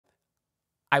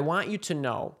I want you to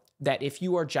know that if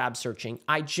you are job searching,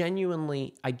 I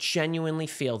genuinely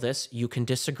feel this. You can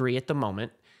disagree at the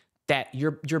moment that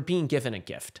you're being given a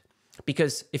gift.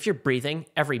 Because if you're breathing,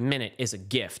 every minute is a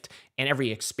gift and every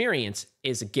experience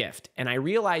is a gift. And I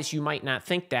realize you might not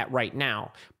think that right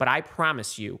now, but I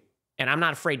promise you, and I'm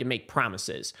not afraid to make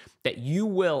promises, that you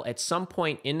will at some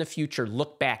point in the future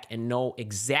look back and know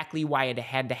exactly why it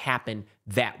had to happen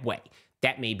that way.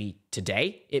 That may be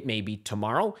today, it may be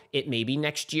tomorrow, it may be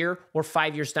next year or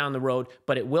 5 years down the road,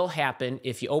 but it will happen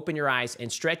if you open your eyes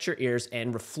and stretch your ears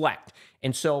and reflect.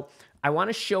 And so I want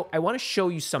to show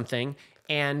you something,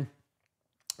 and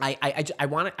I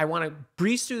want to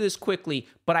breeze through this quickly,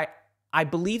 but I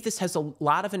believe this has a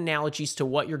lot of analogies to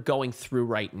what you're going through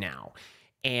right now.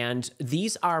 And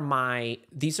these are my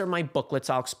booklets.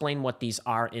 I'll explain what these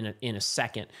are in a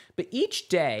second. But each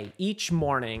day, each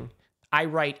morning, I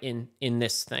write in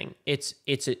this thing. It's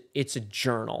a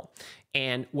journal.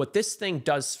 And what this thing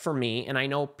does for me, and I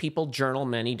know people journal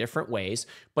many different ways,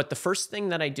 but the first thing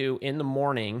that I do in the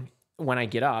morning when I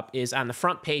get up is on the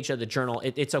front page of the journal.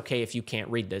 It's okay if you can't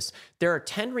read this. There are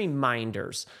 10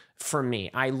 reminders for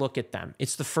me. I look at them.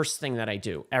 It's the first thing that I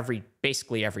do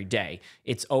basically every day.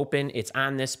 It's open, it's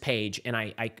on this page.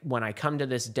 And when I come to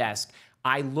this desk,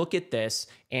 I look at this,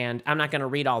 and I'm not going to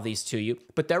read all these to you,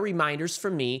 but they're reminders for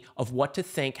me of what to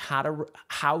think,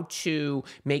 how to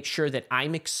make sure that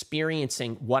I'm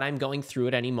experiencing what I'm going through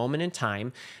at any moment in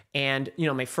time. And,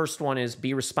 my first one is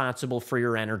be responsible for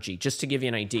your energy, just to give you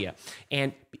an idea.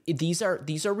 And these are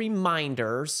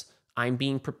reminders. I'm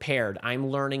being prepared, I'm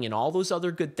learning, and all those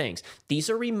other good things. These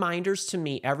are reminders to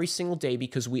me every single day,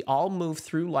 because we all move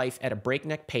through life at a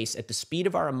breakneck pace at the speed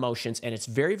of our emotions, and it's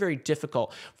very, very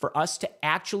difficult for us to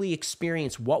actually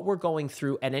experience what we're going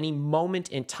through at any moment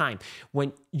in time.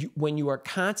 When you are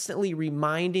constantly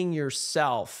reminding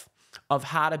yourself of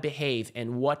how to behave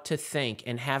and what to think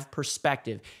and have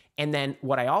perspective. And then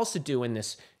what I also do in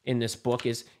this book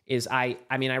is I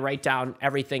write down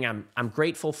everything I'm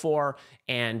grateful for,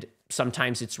 and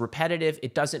sometimes it's repetitive.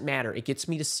 It doesn't matter. It gets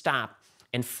me to stop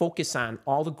and focus on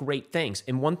all the great things.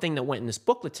 And one thing that went in this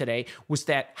booklet today was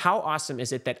that how awesome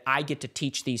is it that I get to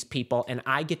teach these people and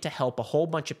I get to help a whole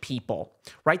bunch of people,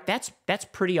 right? That's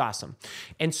pretty awesome.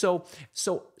 And so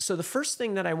the first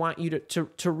thing that I want you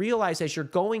to realize as you're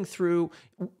going through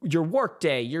your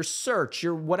workday, your search,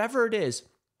 your whatever it is,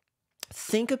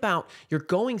 think about you're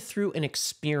going through an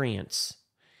experience.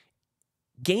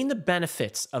 Gain the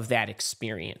benefits of that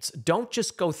experience. Don't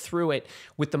just go through it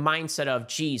with the mindset of,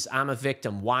 geez, I'm a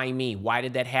victim. Why me? Why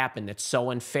did that happen? That's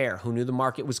so unfair. Who knew the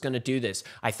market was going to do this?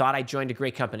 I thought I joined a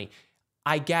great company.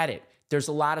 I get it. There's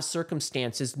a lot of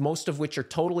circumstances, most of which are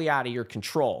totally out of your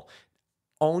control.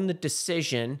 Own the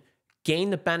decision, gain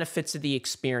the benefits of the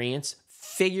experience,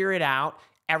 figure it out.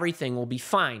 Everything will be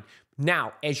fine.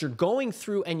 Now, as you're going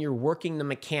through and you're working the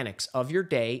mechanics of your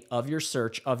day, of your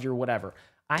search, of your whatever,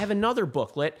 I have another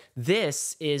booklet.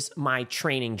 This is my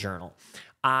training journal.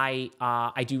 I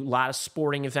do a lot of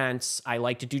sporting events. I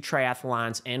like to do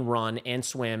triathlons and run and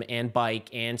swim and bike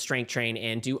and strength train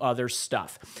and do other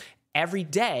stuff. Every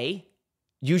day,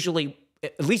 usually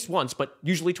at least once, but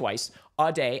usually twice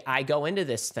a day, I go into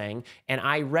this thing and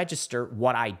I register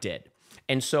what I did.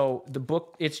 And so the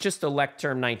book, it's just a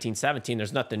Lecterm 1917.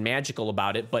 There's nothing magical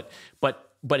about it, but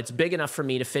it's big enough for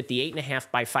me to fit the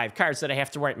 8.5 by 5 cards that I have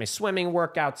to write my swimming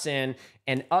workouts in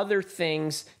and other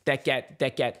things that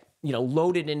get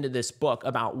loaded into this book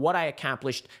about what I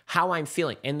accomplished, how I'm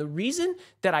feeling. And the reason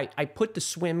that I put the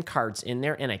swim cards in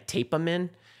there and I tape them in,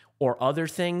 or other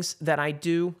things that I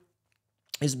do,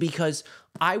 is because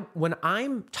when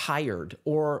I'm tired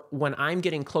or when I'm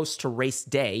getting close to race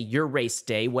day, your race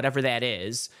day, whatever that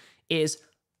is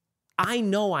I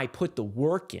know I put the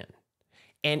work in.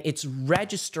 And it's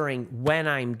registering when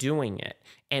I'm doing it.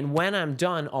 And when I'm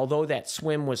done, although that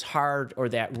swim was hard or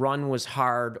that run was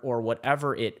hard or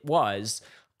whatever it was,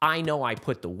 I know I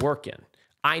put the work in.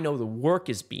 I know the work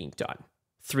is being done.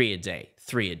 3 a day,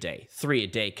 3 a day, 3 a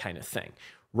day kind of thing,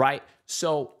 right?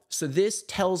 So this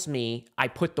tells me I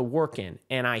put the work in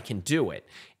and I can do it.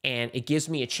 And it gives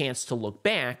me a chance to look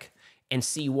back and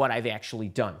see what I've actually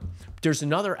done. There's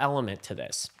another element to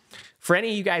this. For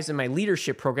any of you guys in my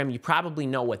leadership program, you probably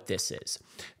know what this is.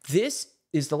 This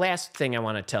is the last thing I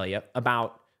want to tell you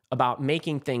about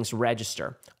making things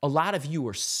register. A lot of you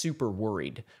are super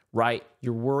worried, right?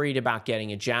 You're worried about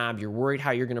getting a job. You're worried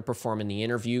how you're going to perform in the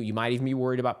interview. You might even be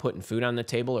worried about putting food on the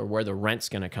table or where the rent's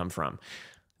going to come from.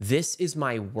 This is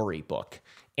my worry book.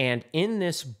 And in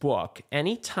this book,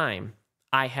 anytime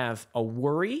I have a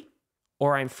worry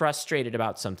or I'm frustrated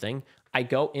about something, I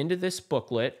go into this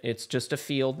booklet. It's just a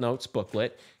field notes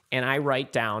booklet, and I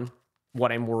write down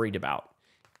what I'm worried about,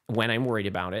 when I'm worried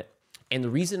about it. And the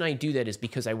reason I do that is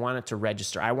because I want it to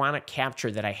register. I want to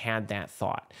capture that I had that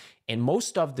thought. And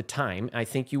most of the time, I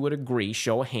think you would agree,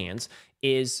 show of hands,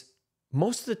 is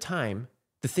most of the time,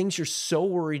 the things you're so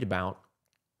worried about,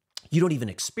 you don't even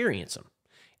experience them.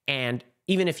 And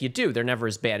even if you do, they're never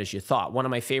as bad as you thought. One of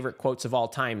my favorite quotes of all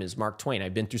time is Mark Twain.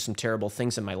 I've been through some terrible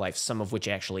things in my life, some of which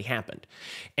actually happened.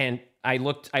 And I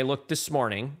looked this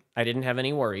morning. I didn't have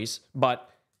any worries, but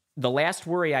the last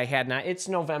worry I had, now it's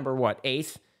November,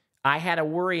 8th? I had a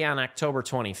worry on October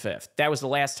 25th. That was the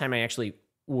last time I actually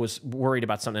was worried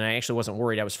about something. I actually wasn't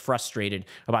worried. I was frustrated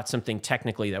about something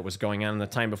technically that was going on. And the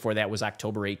time before that was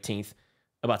October 18th,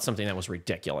 about something that was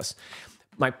ridiculous.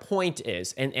 My point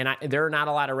is, there are not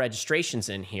a lot of registrations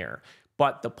in here,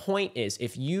 but the point is,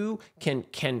 if you can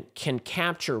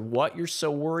capture what you're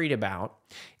so worried about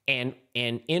and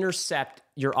intercept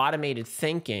your automated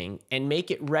thinking and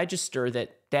make it register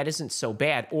that isn't so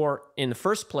bad, or in the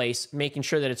first place, making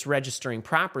sure that it's registering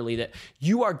properly, that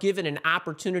you are given an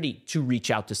opportunity to reach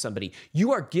out to somebody.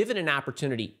 You are given an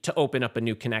opportunity to open up a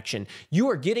new connection. You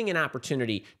are getting an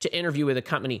opportunity to interview with a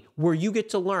company where you get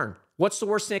to learn. What's the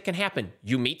worst thing that can happen?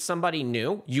 You meet somebody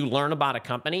new, you learn about a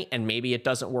company, and maybe it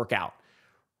doesn't work out,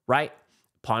 right?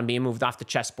 Pawn being moved off the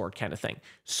chessboard kind of thing.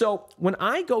 So when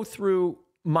I go through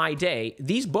my day,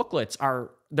 these booklets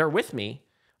they're with me.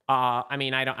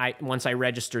 Once I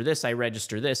register this, I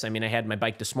register this. I mean, I had my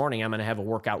bike this morning. I'm going to have a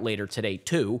workout later today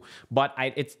too, but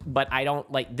I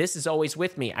don't, like, this is always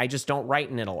with me. I just don't write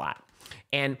in it a lot.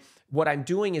 And what I'm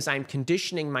doing is I'm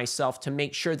conditioning myself to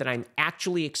make sure that I'm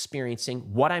actually experiencing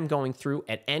what I'm going through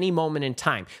at any moment in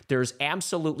time. There's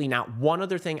absolutely not one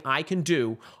other thing I can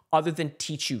do other than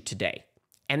teach you today.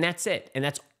 And that's it.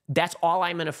 And that's all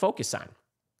I'm going to focus on.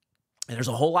 And there's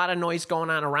a whole lot of noise going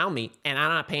on around me, and I'm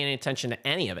not paying any attention to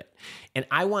any of it. And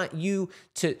I want you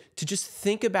to just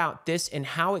think about this and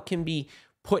how it can be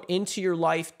put into your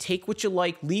life. Take what you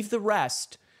like, leave the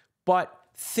rest, but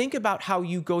think about how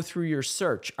you go through your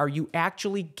search. Are you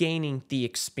actually gaining the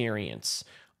experience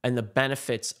and the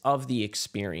benefits of the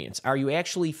experience? Are you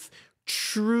actually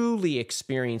truly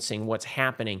experiencing what's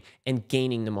happening and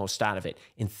gaining the most out of it?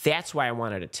 And that's why I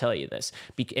wanted to tell you this.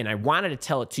 And I wanted to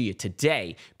tell it to you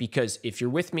today, because if you're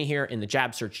with me here in the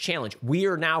Job Search Challenge, we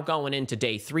are now going into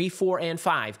day 3, 4, and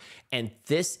 5. And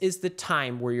this is the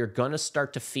time where you're going to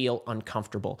start to feel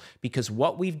uncomfortable, because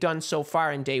what we've done so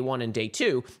far in day 1 and day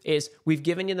 2 is we've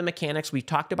given you the mechanics. We've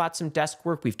talked about some desk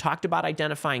work. We've talked about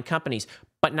identifying companies.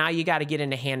 But now you got to get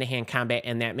into hand-to-hand combat,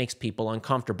 and that makes people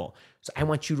uncomfortable. So I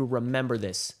want you to remember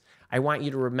this. I want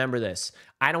you to remember this.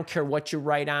 I don't care what you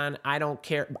write on. I don't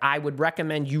care. I would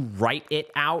recommend you write it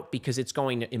out, because it's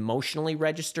going to emotionally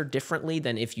register differently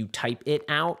than if you type it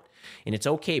out. And it's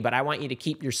okay, but I want you to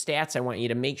keep your stats. I want you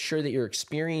to make sure that you're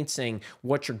experiencing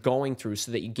what you're going through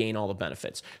so that you gain all the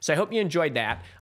benefits. So I hope you enjoyed that.